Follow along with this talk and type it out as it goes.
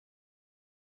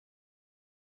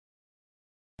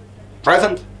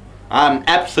Present, I'm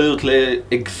absolutely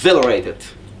exhilarated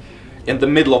in the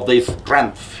middle of this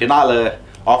grand finale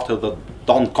after the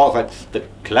Don Cossacks, the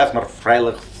Klezmer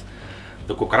Freilichs,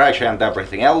 the Kukaracha and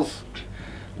everything else,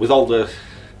 with all the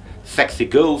sexy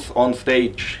girls on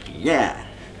stage. Yeah!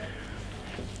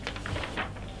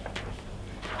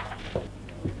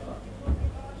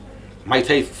 My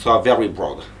tastes are very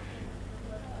broad,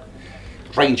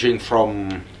 ranging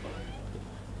from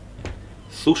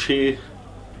sushi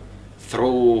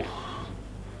through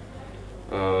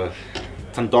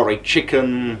tandoori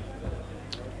chicken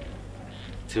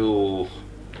to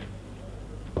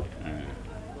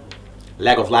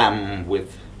leg of lamb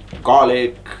with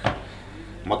garlic,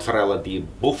 mozzarella di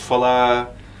bufala.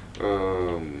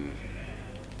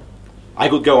 I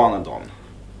could go on and on.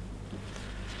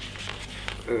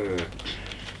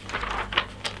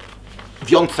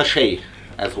 Viande sachet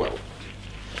as well.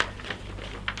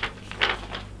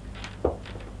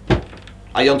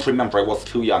 I don't remember, I was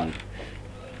too young.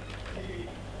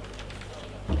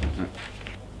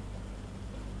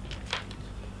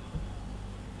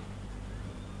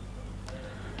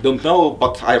 Don't know,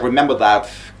 but I remember that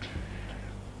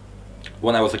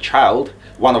when I was a child,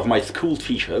 one of my school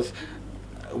teachers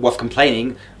was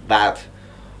complaining that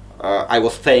I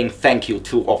was saying thank you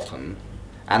too often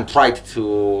and tried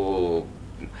to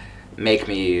make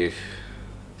me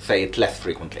say it less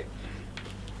frequently.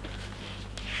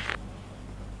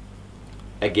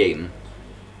 Again,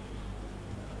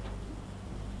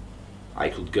 I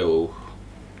could go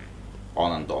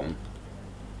on and on.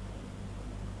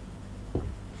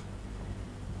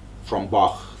 From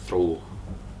Bach through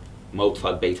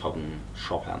Mozart, Beethoven,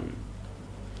 Chopin,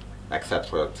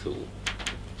 etc. to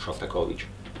Shostakovich.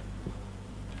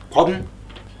 Pardon?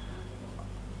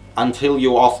 Until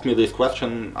you asked me this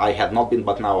question, I had not been,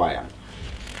 but now I am.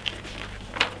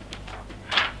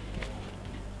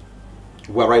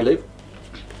 Where I live?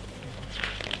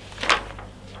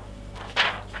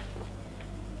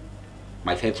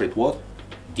 My favorite word?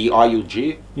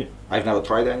 D-R-U-G? Yeah. I've never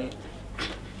tried any.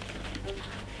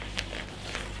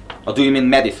 Or do you mean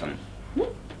medicine?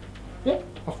 Yeah,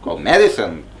 of course. Oh,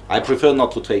 medicine? I prefer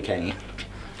not to take any.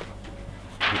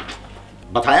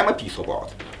 But I am a piece of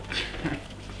art.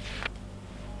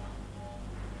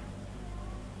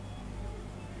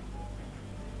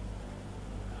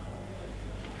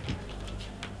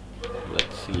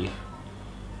 Let's see.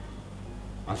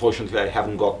 Unfortunately, I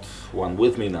haven't got one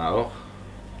with me now.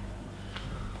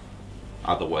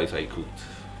 Otherwise, I could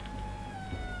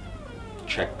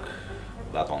check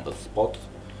that on the spot.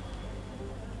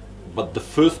 But the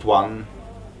first one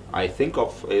I think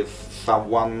of is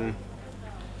someone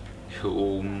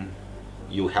whom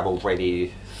you have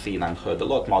already seen and heard a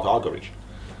lot, Argerich.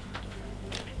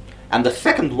 And the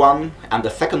second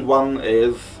one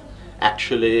is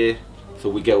actually, so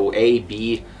we go A,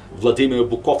 B, Vladimir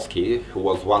Bukovsky, who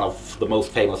was one of the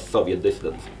most famous Soviet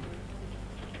dissidents.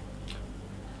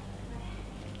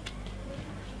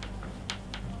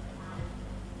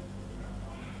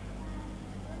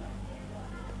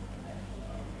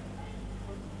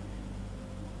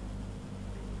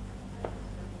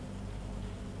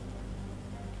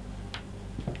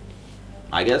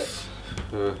 I guess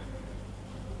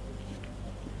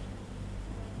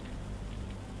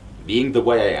being the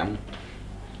way I am,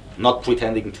 not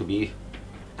pretending to be,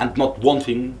 and not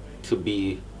wanting to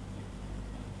be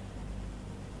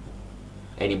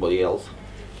anybody else,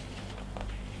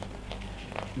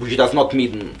 which does not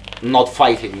mean not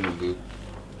fighting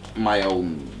my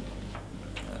own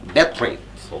bad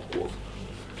traits, of course.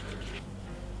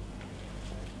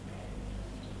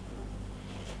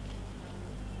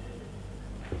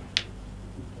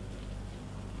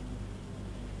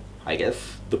 I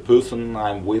guess the person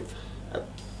I'm with at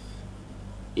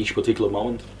each particular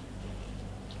moment.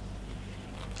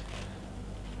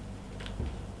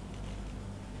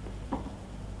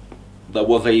 There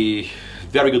was a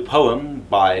very good poem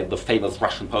by the famous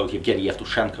Russian poet Evgeny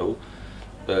Kissin,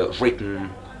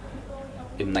 written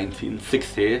in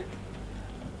 1960,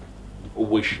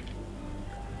 which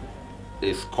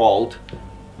is called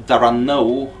 "There are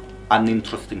no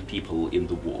uninteresting people in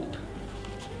the world."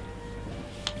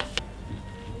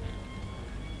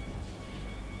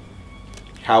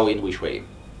 How, in which way?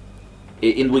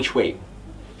 In which way?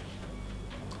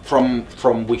 From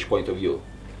which point of view?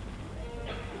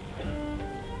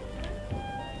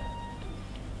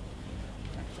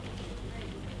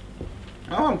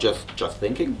 Oh, I'm just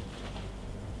thinking.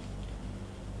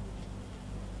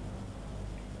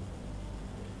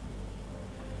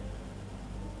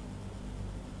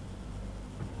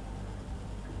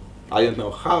 I don't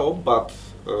know how, but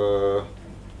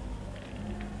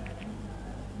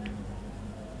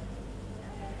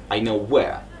I know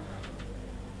where.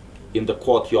 In the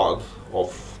courtyard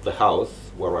of the house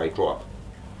where I grew up.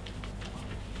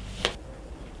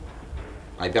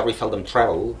 I very seldom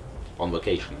travel on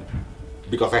vacation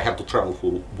because I have to travel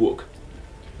for work.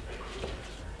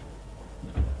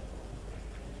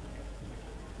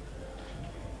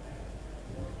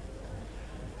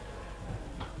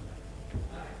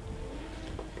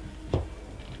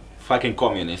 Fucking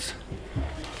communists.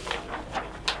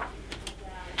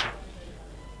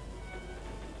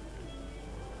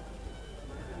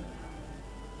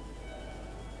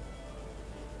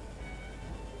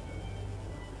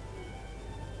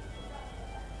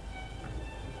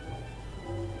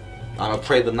 I'm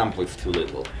afraid the number is too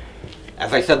little.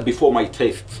 As I said before, my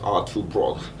tastes are too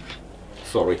broad.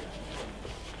 Sorry.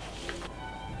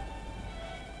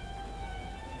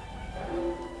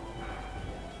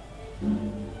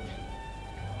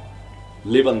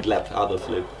 Live and let others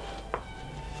live.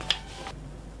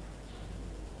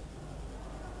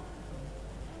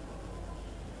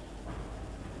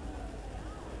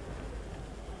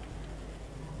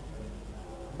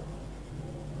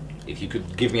 If you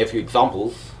could give me a few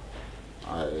examples,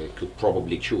 I could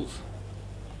probably choose.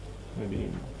 Maybe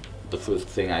The first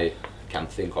thing I can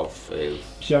think of is...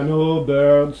 piano,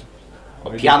 birds.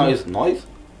 piano is noise.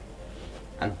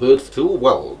 And birds too?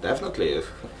 Well, definitely.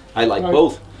 I like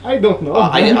both. I don't know.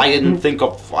 I didn't think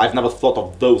of... I've never thought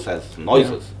of those as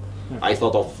noises. Yeah. I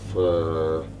thought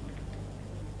of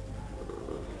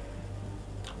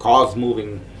cars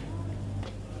moving,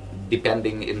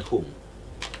 depending in whom.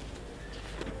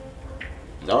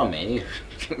 There are many.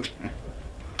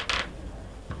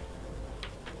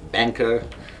 Banker,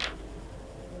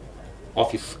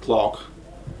 office clock,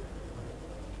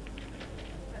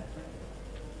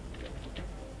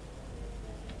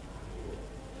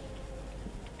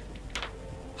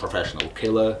 professional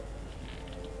killer,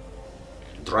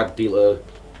 drug dealer,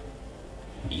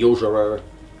 usurer,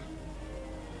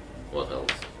 what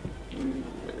else?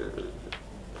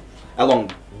 Along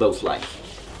those lines.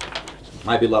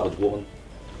 My beloved woman.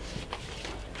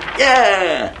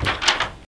 Yeah!